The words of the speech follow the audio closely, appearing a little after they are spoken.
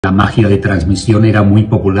La magia de transmisión era muy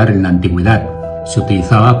popular en la antigüedad. Se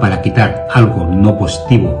utilizaba para quitar algo no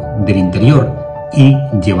positivo del interior y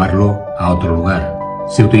llevarlo a otro lugar.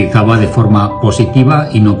 Se utilizaba de forma positiva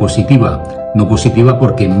y no positiva. No positiva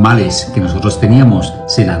porque males que nosotros teníamos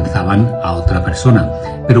se lanzaban a otra persona,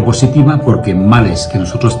 pero positiva porque males que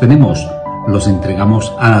nosotros tenemos los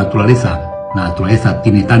entregamos a la naturaleza. La naturaleza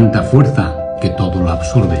tiene tanta fuerza que todo lo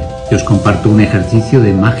absorbe. Yo os comparto un ejercicio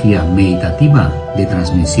de magia meditativa de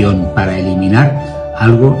transmisión para eliminar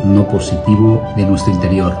algo no positivo de nuestro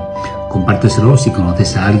interior. Compárteselo si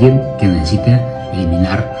conoces a alguien que necesite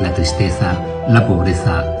eliminar la tristeza, la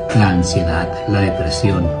pobreza, la ansiedad, la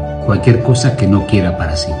depresión, cualquier cosa que no quiera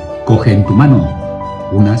para sí. Coge en tu mano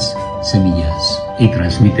unas semillas y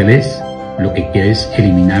transmíteles lo que quieres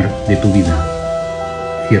eliminar de tu vida.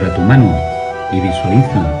 Cierra tu mano y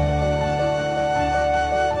visualiza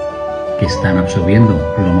que están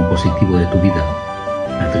absorbiendo lo no positivo de tu vida,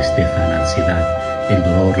 la tristeza, la ansiedad, el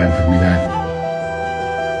dolor, la enfermedad.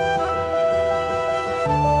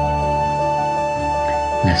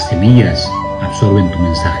 Las semillas absorben tu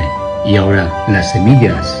mensaje y ahora las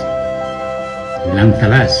semillas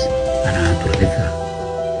lánzalas a la naturaleza.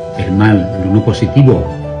 El mal, lo no positivo,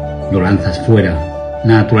 lo lanzas fuera.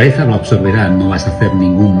 La naturaleza lo absorberá, no vas a hacer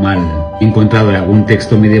ningún mal. He encontrado en algún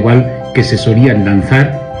texto medieval que se solían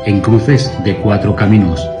lanzar en cruces de 4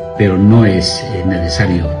 caminos, pero no es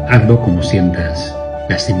necesario. Hazlo como sientas.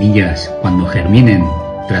 Las semillas, cuando germinen,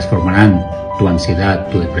 transformarán tu ansiedad,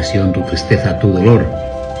 tu depresión, tu tristeza, tu dolor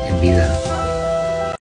en vida.